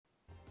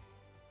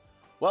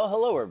Well,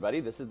 hello, everybody.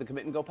 This is the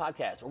Commit and Go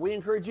podcast, where we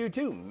encourage you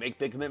to make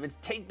big commitments,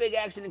 take big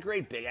action, and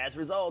create big-ass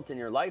results in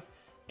your life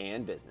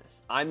and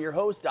business. I'm your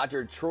host,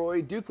 Dr.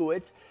 Troy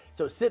Dukowitz.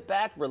 So sit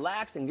back,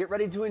 relax, and get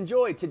ready to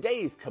enjoy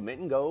today's Commit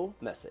and Go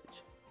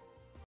message.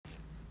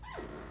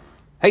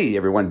 Hey,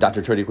 everyone.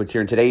 Dr. Troy Dukowitz here,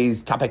 and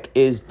today's topic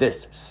is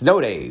this: snow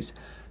days.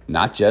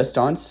 Not just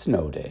on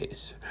snow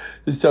days.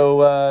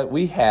 So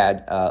we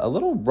had a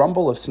little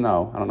rumble of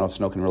snow. I don't know if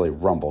snow can really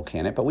rumble,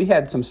 can it? But we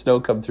had some snow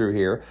come through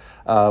here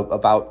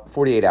about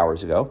 48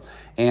 hours ago,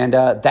 and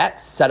that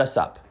set us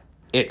up.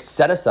 It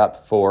set us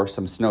up for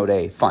some snow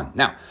day fun.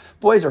 Now,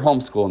 boys are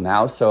homeschooled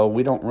now, so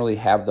we don't really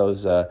have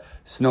those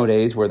snow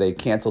days where they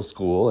cancel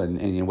school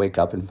and you wake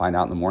up and find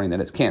out in the morning that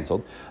it's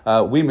canceled.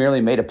 We merely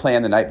made a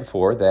plan the night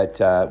before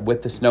that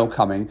with the snow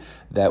coming,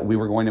 that we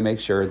were going to make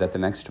sure that the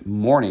next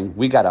morning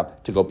we got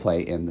up to go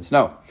play in the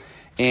snow.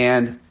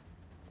 And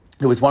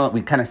it was one that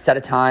we kind of set a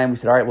time. We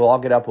said, all right, we'll all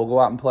get up. We'll go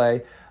out and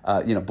play.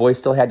 Boys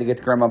still had to get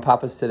to Grandma and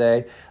Papa's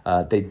today.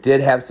 They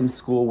did have some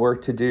school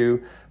work to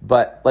do.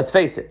 But let's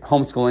face it,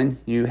 homeschooling,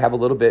 you have a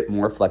little bit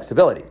more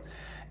flexibility.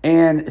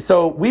 And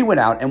so we went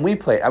out and we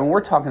played. I mean,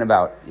 we're talking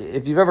about,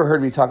 if you've ever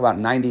heard me talk about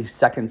 90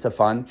 seconds of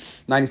fun,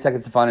 90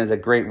 seconds of fun is a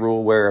great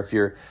rule where if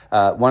you're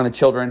one of the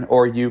children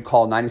or you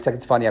call 90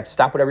 seconds of fun, you have to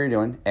stop whatever you're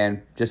doing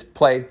and just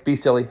play, be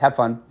silly, have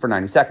fun for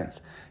 90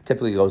 seconds.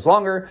 Typically goes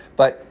longer,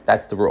 but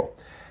that's the rule.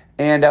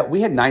 And we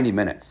had 90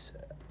 minutes.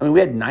 I mean, we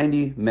had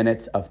 90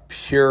 minutes of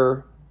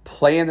pure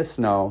play in the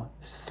snow,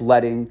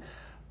 sledding,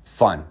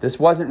 fun. This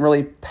wasn't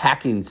really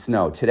packing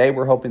snow. Today,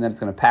 we're hoping that it's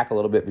going to pack a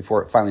little bit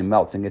before it finally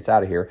melts and gets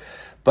out of here.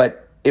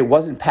 But it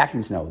wasn't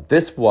packing snow.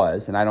 This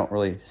was, and I don't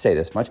really say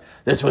this much,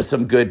 this was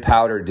some good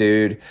powder,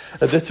 dude.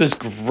 This was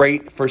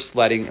great for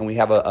sledding, and we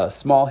have a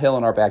small hill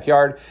in our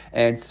backyard.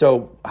 And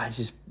so I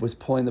just was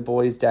pulling the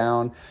boys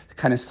down,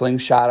 kind of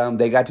slingshot them.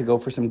 They got to go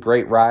for some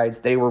great rides.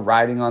 They were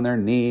riding on their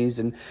knees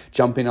and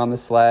jumping on the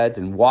sleds.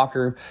 And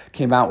Walker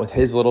came out with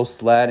his little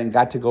sled and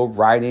got to go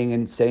riding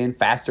and saying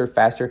faster,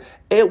 faster.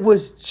 It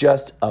was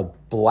just a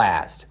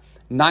blast.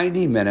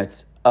 90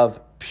 minutes of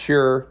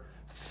pure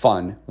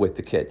fun with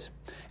the kids.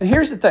 And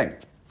here's the thing.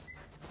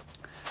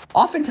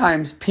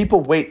 Oftentimes,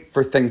 people wait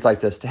for things like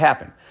this to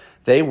happen.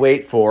 They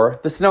wait for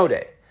the snow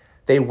day.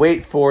 They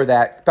wait for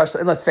that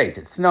special, and let's face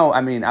it, snow, I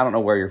mean, I don't know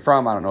where you're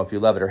from. I don't know if you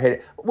love it or hate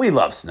it. We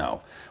love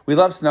snow. We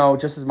love snow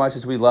just as much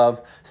as we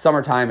love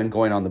summertime and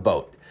going on the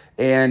boat.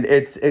 And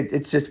it's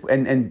just,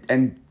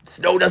 and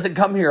snow doesn't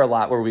come here a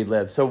lot where we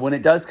live. So when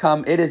it does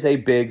come, it is a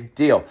big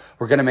deal.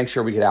 We're going to make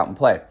sure we get out and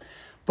play.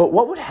 But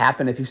what would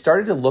happen if you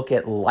started to look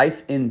at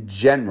life in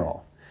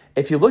general?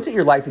 If you looked at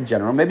your life in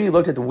general, maybe you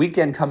looked at the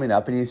weekend coming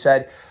up and you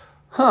said,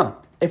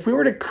 if we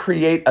were to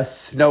create a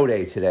snow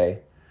day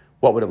today,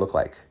 what would it look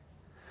like?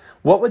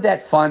 What would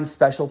that fun,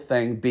 special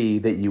thing be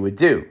that you would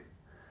do?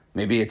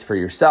 Maybe it's for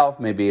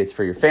yourself, maybe it's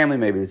for your family,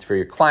 maybe it's for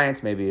your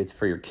clients, maybe it's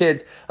for your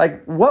kids.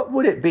 Like, what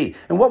would it be?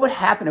 And what would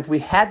happen if we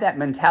had that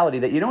mentality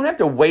that you don't have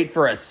to wait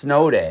for a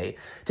snow day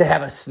to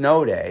have a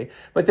snow day,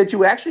 but that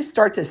you actually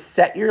start to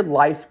set your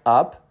life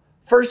up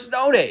for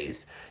snow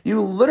days?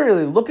 You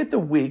literally look at the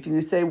week and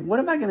you say, what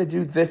am I going to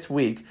do this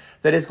week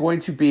that is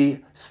going to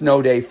be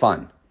snow day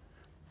fun?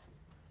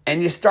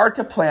 And you start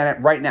to plan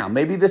it right now.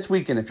 Maybe this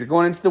weekend, if you're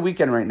going into the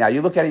weekend right now,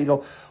 you look at it and you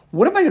go,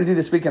 what am I going to do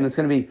this weekend that's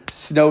going to be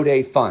snow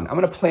day fun? I'm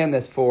going to plan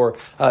this for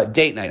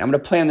date night. I'm going to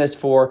plan this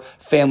for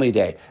family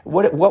day.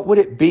 What would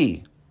it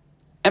be?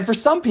 And for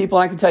some people,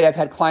 and I can tell you, I've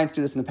had clients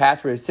do this in the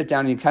past where you sit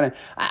down and you kind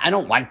of, I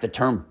don't like the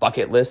term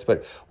bucket list,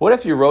 but what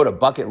if you wrote a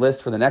bucket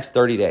list for the next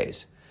 30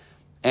 days?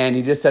 And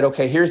you just said,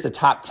 okay, here's the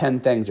top 10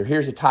 things, or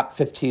here's the top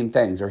 15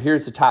 things, or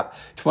here's the top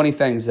 20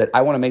 things that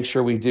I want to make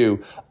sure we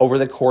do over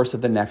the course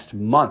of the next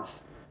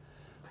month.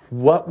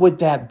 What would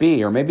that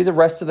be? Or maybe the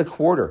rest of the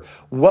quarter.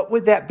 What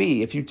would that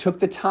be if you took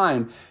the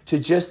time to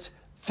just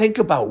think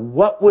about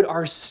what would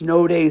our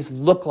snow days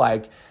look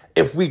like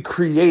if we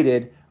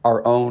created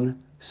our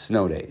own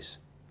snow days?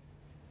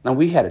 Now,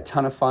 we had a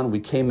ton of fun. We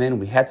came in,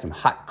 we had some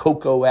hot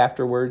cocoa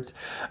afterwards.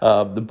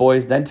 The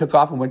boys then took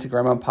off and went to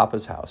Grandma and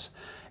Papa's house.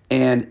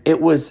 And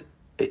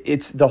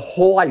it's the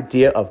whole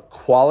idea of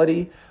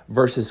quality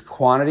versus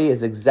quantity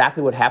is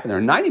exactly what happened there.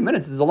 90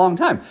 minutes is a long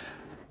time.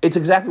 It's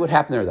exactly what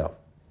happened there, though.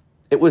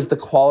 It was the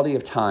quality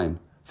of time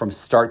from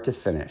start to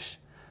finish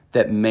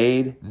that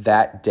made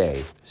that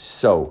day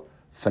so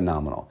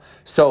phenomenal.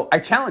 So I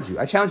challenge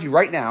you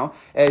right now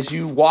as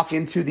you walk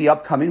into the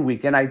upcoming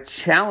weekend, I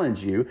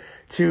challenge you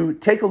to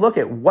take a look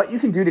at what you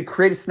can do to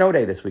create a snow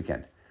day this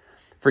weekend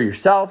for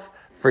yourself,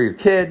 for your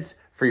kids,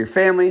 for your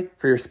family,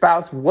 for your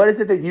spouse. What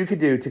is it that you could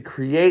do to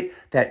create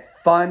that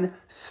fun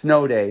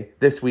snow day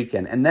this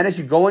weekend? And then as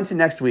you go into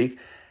next week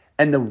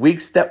and the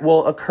weeks that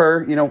will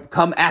occur,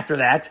 come after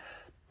that,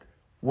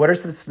 What are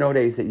some snow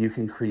days that you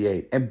can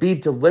create? And be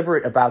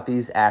deliberate about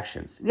these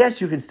actions.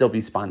 Yes, you can still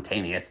be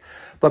spontaneous,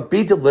 but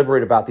be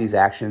deliberate about these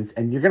actions,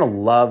 and you're going to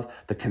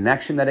love the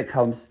connection that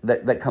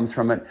comes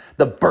from it,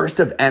 the burst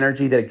of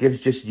energy that it gives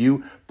just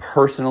you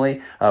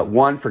personally.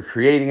 1, for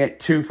creating it,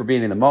 2, for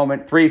being in the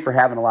moment, 3, for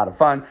having a lot of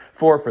fun,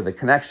 4, for the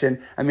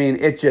connection. I mean,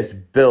 it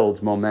just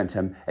builds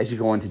momentum as you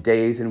go into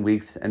days and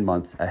weeks and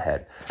months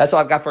ahead. That's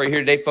all I've got for you here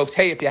today, folks.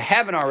 Hey, if you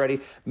haven't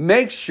already,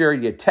 make sure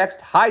you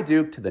text Hi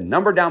Duke to the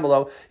number down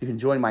below. You can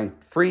join my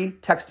free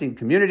texting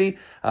community,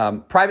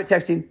 private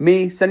texting,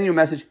 me sending you a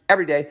message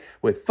every day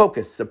with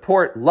focus,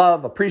 support,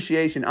 love,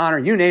 appreciation, honor,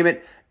 you name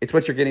it. It's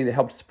what you're getting to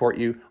help support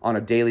you on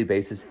a daily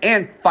basis.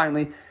 And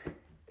finally,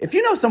 if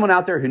you know someone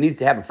out there who needs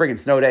to have a friggin'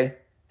 snow day,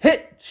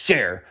 hit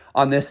share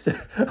on this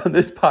on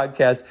this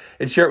podcast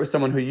and share it with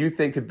someone who you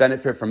think could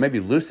benefit from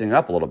maybe loosening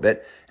up a little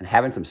bit and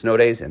having some snow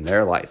days in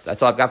their life.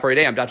 That's all I've got for you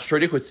today. I'm Dr. Troy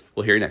Dukowitz.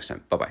 We'll hear you next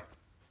time. Bye-bye.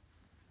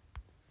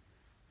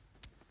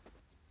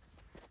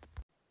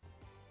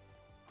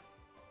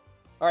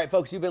 All right,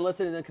 folks, you've been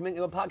listening to the Commit and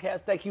Go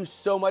podcast. Thank you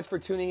so much for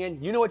tuning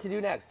in. You know what to do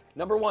next.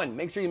 Number 1,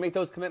 make sure you make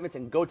those commitments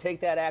and go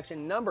take that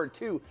action. Number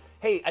 2,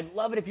 hey, I'd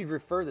love it if you'd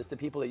refer this to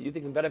people that you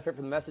think can benefit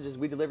from the messages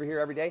we deliver here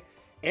every day.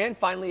 And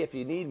finally, if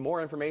you need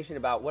more information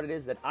about what it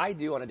is that I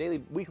do on a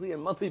daily, weekly,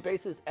 and monthly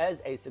basis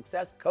as a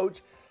success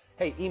coach,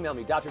 hey, email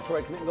me,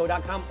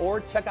 drtroy@commitandgo.com,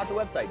 or check out the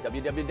website,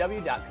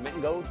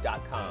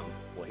 www.commitandgo.com.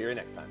 We'll hear you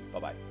next time.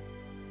 Bye-bye.